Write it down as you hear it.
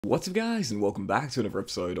What's up guys, and welcome back to another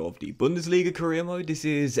episode of the Bundesliga career mode. This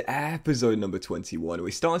is episode number 21. We're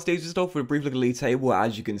starting today's just off with a brief look at the league table.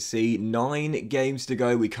 As you can see, 9 games to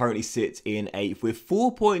go. We currently sit in 8th with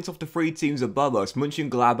 4 points off the 3 teams above us.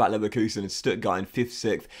 Mönchengladbach, Leverkusen and Stuttgart in 5th,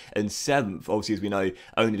 6th and 7th. Obviously, as we know,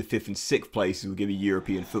 only the 5th and 6th places will give you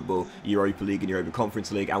European football, Europa League and Europa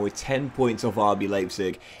Conference League, and with 10 points off RB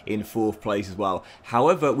Leipzig in 4th place as well.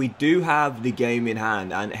 However, we do have the game in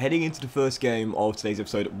hand, and heading into the first game of today's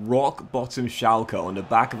episode, rock bottom Schalke on the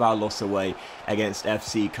back of our loss away against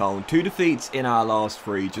FC Köln. 2 defeats in our last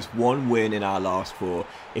 3, just 1 win in our last 4.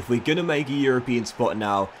 If we're going to make a European spot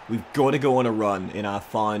now, we've got to go on a run in our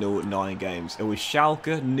final 9 games. And with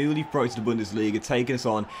Schalke, newly promoted to the Bundesliga, taking us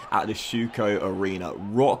on at the Schuko Arena.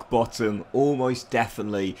 Rock bottom, almost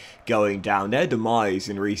definitely going down. Their demise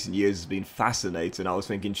in recent years has been fascinating. I was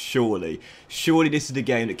thinking, surely this is the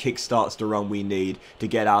game that kickstarts the run we need to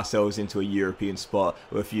get ourselves into a European spot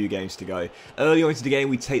with a few games to go. Early on into the game,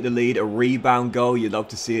 we take the lead, a rebound goal. You'd love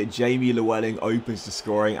to see it. Jamie Llewellyn opens the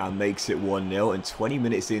scoring and makes it 1-0. And 20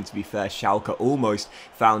 minutes in, to be fair, Schalke almost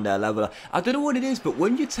found their leveler. I don't know what it is, but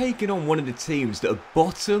when you're taking on one of the teams that are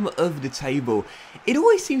bottom of the table, it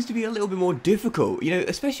always seems to be a little bit more difficult, you know,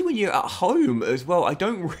 especially when you're at home as well. I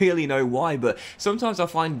don't really know why, but sometimes I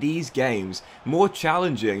find these games more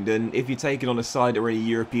challenging than if you're taking on a side or in a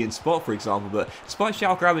European spot, for example. But despite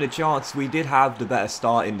Schalke having a chance, we did have the better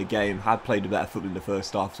start in the game, had played the better football in the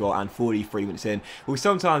first half as well, and 43 minutes in, we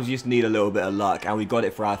sometimes just need a little bit of luck, and we got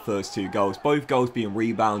it for our first 2 goals. Both goals being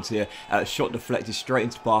rebounds here, shot deflected straight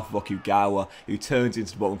into the path of Okugawa, who turns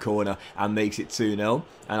into the bottom corner and makes it 2-0.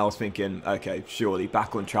 And I was thinking, okay, surely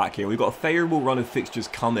back on track here. We've got a favourable run of fixtures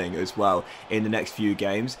coming as well in the next few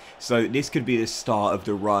games, so this could be the start of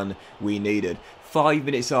the run we needed. 5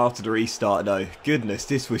 minutes after the restart though, goodness,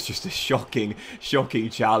 this was just a shocking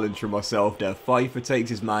challenge from myself there. Pfeiffer takes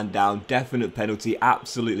his man down, definite penalty,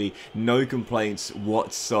 absolutely no complaints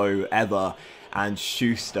whatsoever. And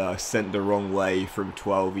Schuster sent the wrong way from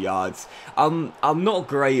 12 yards. I'm not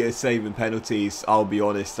great at saving penalties, I'll be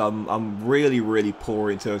honest. I'm really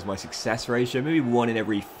poor in terms of my success ratio. Maybe 1 in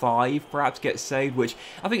every 5 perhaps gets saved, which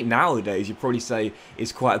I think nowadays you'd probably say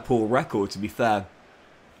is quite a poor record, to be fair.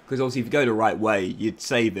 Because obviously if you go the right way, you'd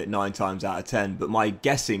save it 9 times out of 10. But my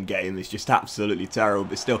guessing game is just absolutely terrible.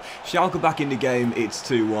 But still, Schalke back in the game, it's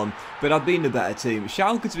 2-1. But I've been the better team.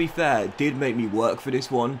 Schalke, to be fair, did make me work for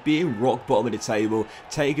this one. Being rock bottom of the table,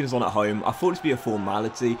 taking us on at home, I thought it would be a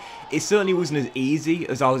formality. It certainly wasn't as easy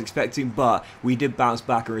as I was expecting, but we did bounce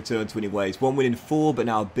back and return to winning ways. 1 win in 4, but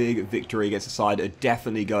now a big victory against a side that are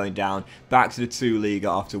definitely going down. Back to the 2 Liga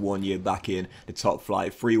after 1 year back in the top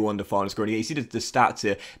flight. 3-1 the final score. And you see the stats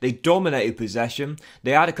here. They dominated possession.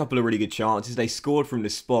 They had a couple of really good chances. They scored from the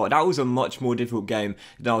spot. That was a much more difficult game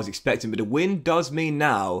than I was expecting. But the win does mean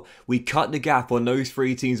now we cut the gap on those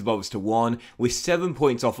 3 teams above us to 1. We're 7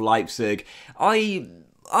 points off Leipzig. I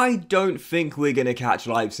don't think we're going to catch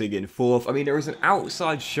Leipzig in 4th. I mean, there is an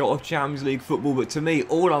outside shot of Champions League football, but to me,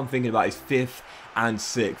 all I'm thinking about is 5th and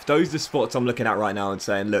 6th. Those are the spots I'm looking at right now and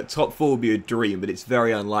saying, look, top 4 would be a dream, but it's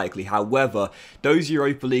very unlikely. However, those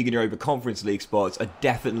Europa League and Europa Conference League spots are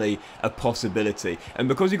definitely a possibility. And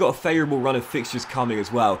because we've got a favourable run of fixtures coming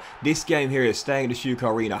as well, this game here is staying in the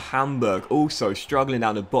Schuko Arena. Hamburg also struggling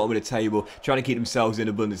down the bottom of the table, trying to keep themselves in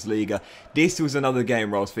the Bundesliga. This was another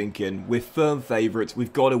game where I was thinking, we're firm favourites,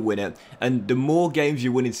 we've got to win it. And the more games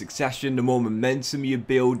you win in succession, the more momentum you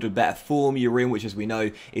build, the better form you're in, which as we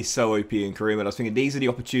know is so OP in Korea. And I was thinking these are the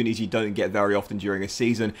opportunities you don't get very often during a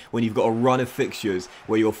season when you've got a run of fixtures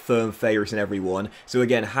where you're firm favourites in every one. So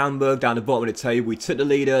again, Hamburg down the bottom of the table. We took the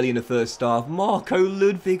lead early in the first half. Marco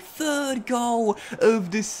Ludwig, 3rd goal of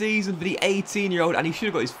the season for the 18-year-old, and he should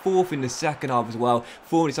have got his 4th in the second half as well.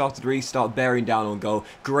 4 minutes after the restart, bearing down on goal.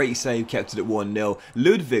 Great save, kept it at 1-0.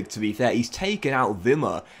 Ludwig, to be fair, he's taken out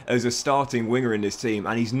Wimmer as a starting winger in this team,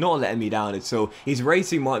 and he's not letting me down at all. His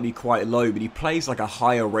rating might be quite low, but he plays like a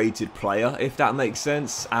higher rated player, if that makes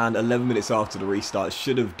sense. And 11 minutes after the restart,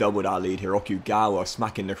 should have doubled our lead here. Okugawa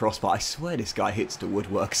smacking the crossbar. I swear this guy hits the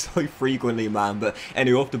woodwork so frequently, man. But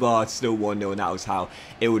anyway, off the bar, it's still 1-0, and that was how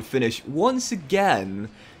it would finish. Once again,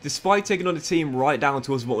 despite taking on a team right down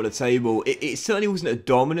towards the bottom of the table, it certainly wasn't a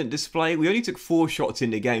dominant display. We only took 4 shots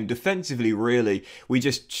in the game. Defensively, really, we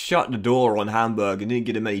just shut the door on Hamburg and didn't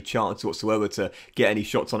give them any chance whatsoever to get any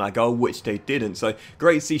shots on our goal, which they didn't. So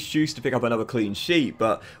great to see Schuster pick up another clean sheet,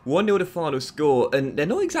 but 1-0 the final score, and they're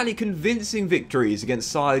not exactly convincing victories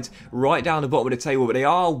against sides right down the bottom of the table, but they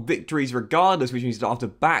are victories regardless, which means that after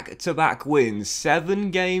back-to-back wins, 7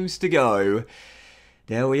 games to go,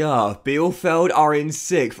 There we are. Bielefeld are in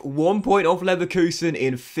 6th. 1 point off Leverkusen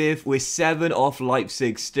in 5th. We're 7 off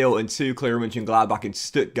Leipzig still, and 2 clear of Mönchengladbach and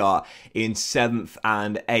Stuttgart in 7th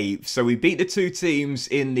and 8th. So we beat the 2 teams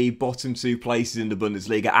in the bottom 2 places in the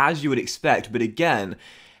Bundesliga, as you would expect. But again,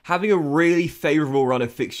 having a really favourable run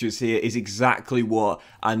of fixtures here is exactly what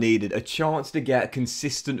I needed. A chance to get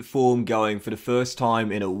consistent form going for the first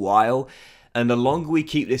time in a while. And the longer we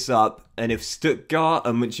keep this up, and if Stuttgart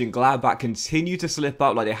and Mönchengladbach continue to slip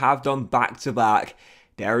up like they have done back-to-back,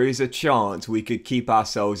 there is a chance we could keep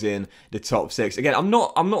ourselves in the top 6. Again, I'm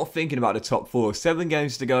not thinking about the top 4. 7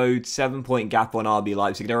 games to go, 7-point gap on RB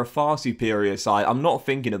Leipzig. They're a far superior side. I'm not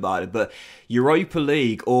thinking about it, but Europa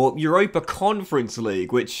League or Europa Conference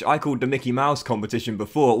League, which I called the Mickey Mouse competition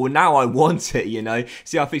before. Well, now I want it, you know.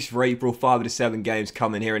 See our fixtures for April, 5 of the 7 games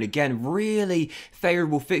coming here. And again, really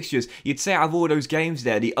favourable fixtures. You'd say out of all those games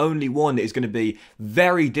there, the only one that is going to be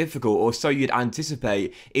very difficult, or so you'd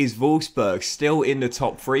anticipate, is Wolfsburg, still in the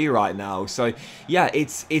top 3 right now. So yeah,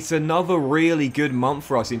 it's another really good month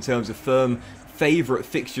for us in terms of firm favourite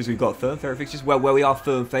fixtures. We've got firm favourite fixtures where we are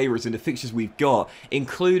firm favourites in the fixtures we've got,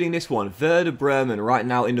 including this one, Werder Bremen, right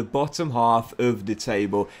now in the bottom half of the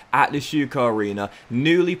table at the Schuka Arena,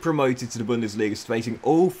 newly promoted to the Bundesliga, facing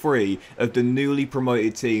all 3 of the newly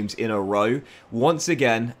promoted teams in a row. Once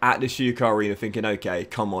again, at the Schuka Arena, thinking, okay,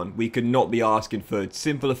 come on, we could not be asking for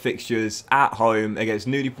simpler fixtures at home against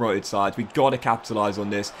newly promoted sides. We've got to capitalise on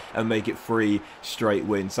this and make it 3 straight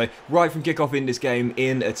wins. So right from kickoff in this game,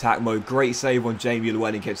 in attack mode, great save on Jamie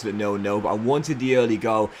Llewellyn, kept it at 0-0, but I wanted the early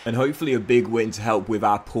goal and hopefully a big win to help with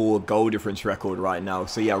our poor goal difference record right now.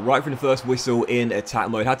 So yeah, right from the first whistle in attack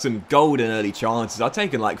mode, had some golden early chances. I've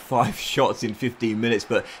taken like 5 shots in 15 minutes,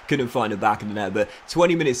 but couldn't find the back of the net. But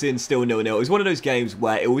 20 minutes in, still 0-0. It was one of those games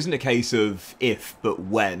where it wasn't a case of if, but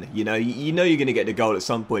when. You know you're going to get the goal at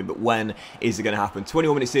some point, but when is it going to happen?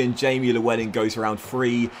 21 minutes in, Jamie Llewellyn goes around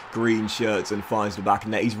 3 green shirts and finds the back of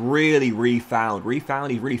the net. He's really he's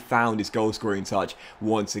really found his goal scoring touch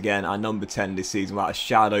once again. Our number 10 this season, without a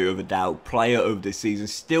shadow of a doubt, player of the season,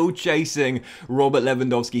 still chasing Robert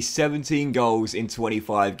Lewandowski, 17 goals in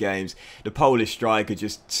 25 games. The Polish striker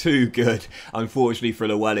just too good, unfortunately, for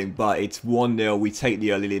Llewellyn, but it's 1-0. We take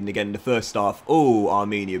the early lead, and again in the first half, oh,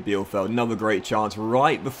 Arminia Bielefeld, another great chance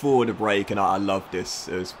right before the break, and I love this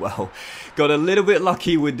as well. Got a little bit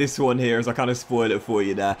lucky with this one here, as I kind of spoiled it for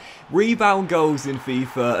you there. Rebound goals in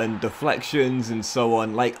FIFA and deflections and so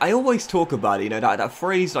on, like I always talk about it, you know, that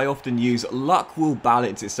phrase I often use, luck will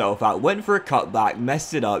balance itself out. Went for a cutback,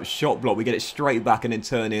 messed it up, shot block, we get it straight back and then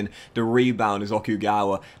turn in the rebound as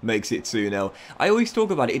Okugawa makes it 2-0. I always talk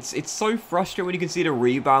about it, it's so frustrating when you can see the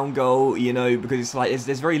rebound goal, you know, because it's like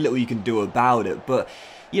there's very little you can do about it, but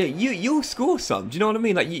yeah, you'll score some. Do you know what I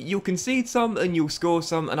mean? Like, you'll concede some and you'll score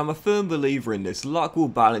some, and I'm a firm believer in this. Luck will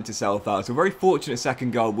balance itself out. So, a very fortunate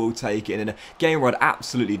second goal, we'll take it. And in a game where I'd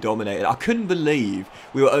absolutely dominated. I couldn't believe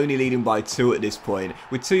we were only leading by 2 at this point.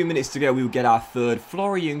 With 2 minutes to go, we would get our third.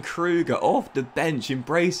 Florian Kruger off the bench,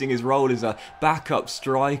 embracing his role as a backup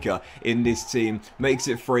striker in this team. Makes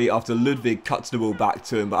it 3 after Ludwig cuts the ball back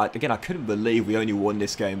to him. But again, I couldn't believe we only won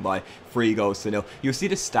this game by 3 goals to 0. You'll see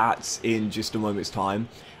the stats in just a moment's time.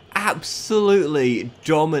 Absolutely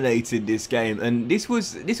dominated this game, and this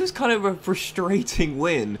was kind of a frustrating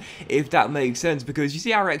win, if that makes sense, because you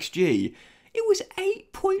see our XG, it was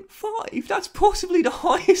 8.5. That's possibly the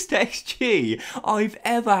highest XG I've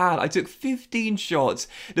ever had. I took 15 shots.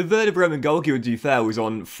 The Werder Bremen goalkeeper, to be fair, was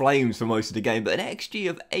on flames for most of the game, but an XG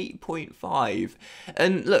of 8.5.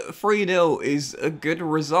 And look, 3-0 is a good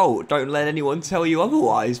result. Don't let anyone tell you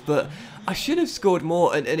otherwise, but I should have scored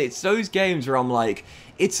more, and it's those games where I'm like,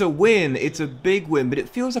 it's a win, it's a big win, but it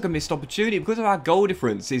feels like a missed opportunity because of our goal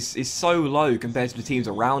difference is so low compared to the teams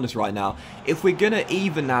around us right now. If we're going to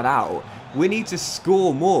even that out, we need to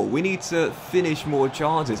score more. We need to finish more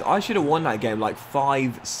chances. I should have won that game like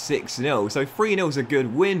 5-6-0. So 3-0 is a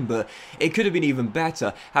good win, but it could have been even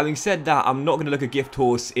better. Having said that, I'm not going to look a gift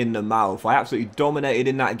horse in the mouth. I absolutely dominated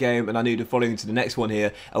in that game, and I need to follow into the next one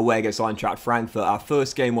here, away against Eintracht Frankfurt. Our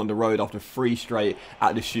first game on the road after 3 straight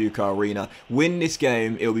at the Schuka Arena. Win this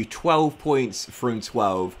game, it'll be 12 points from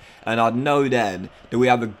 12. And I'd know then that we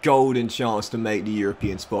have a golden chance to make the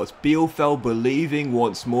European spots. Bielefeld believing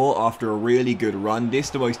once more after a really good run. This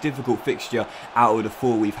is the most difficult fixture out of the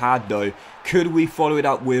 4 we've had though. Could we follow it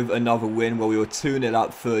up with another win? Well, we were 2-0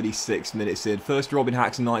 up 36 minutes in. First Robin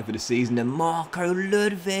Hack's 9th of the season, then Marco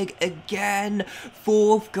Ludwig again.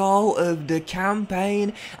 4th goal of the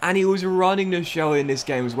campaign, and he was running the show in this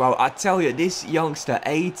game as well. I tell you, this youngster,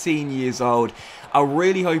 18 years old, I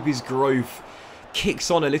really hope his growth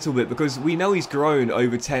kicks on a little bit, because we know he's grown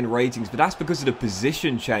over 10 ratings, but that's because of the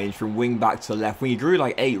position change from wing back to left. When he grew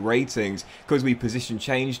like 8 ratings, because we position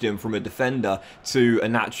changed him from a defender to a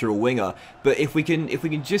natural winger. But if we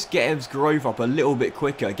can just get his growth up a little bit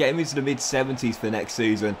quicker, get him into the mid-70s for next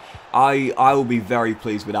season, I will be very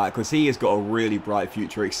pleased with that, because he has got a really bright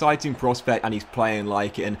future, exciting prospect, and he's playing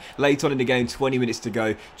like it. And late on in the game, 20 minutes to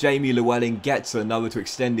go, Jamie Llewellyn gets another to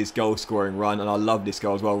extend his goal scoring run, and I love this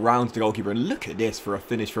goal as well. Rounds the goalkeeper, and look at this for a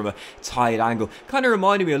finish from a tight angle. Kind of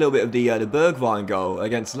reminded me a little bit of the Bergwijn goal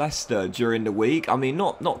against Leicester during the week. I mean,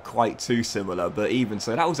 not quite too similar, but even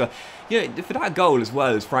so, that was a, for that goal as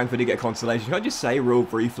well as Frankfurt did get consolation. Can I just say real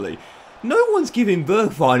briefly, no one's giving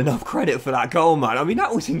Bergwijn enough credit for that goal, man. I mean,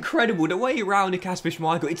 that was incredible. The way he rounded Kasper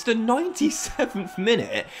Schmeichel, it's the 97th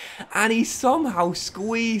minute, and he somehow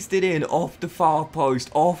squeezed it in off the far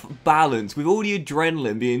post, off balance, with all the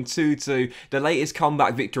adrenaline being 2-2. The latest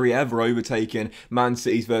comeback victory ever, overtaking Man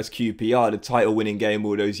City's versus QPR, the title-winning game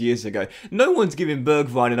all those years ago. No one's giving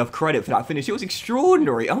Bergwijn enough credit for that finish. It was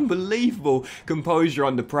extraordinary, unbelievable composure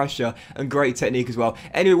under pressure, and great technique as well.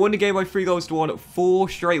 Anyway, won the game by 3-1, 4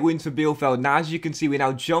 straight wins for Bielefeld. Now, as you can see, we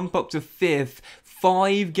now jump up to 5th,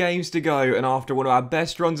 5 games to go, and after one of our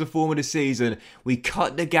best runs of form of the season, we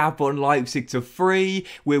cut the gap on Leipzig to 3.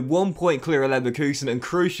 We're 1 point clear of Leverkusen, and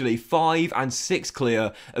crucially 5 and 6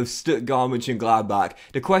 clear of Stuttgart and Gladbach.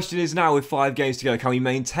 The question is now, with 5 games to go, can we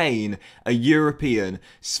maintain a European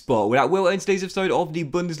spot? Well, that will end today's episode of the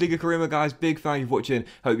Bundesliga career, guys. Big thank you for watching.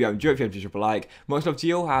 Hope you have enjoyed. If you have, just drop a like. Much love to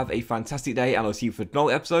you all. Have a fantastic day, and I'll see you for the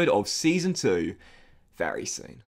next episode of Season 2 very soon.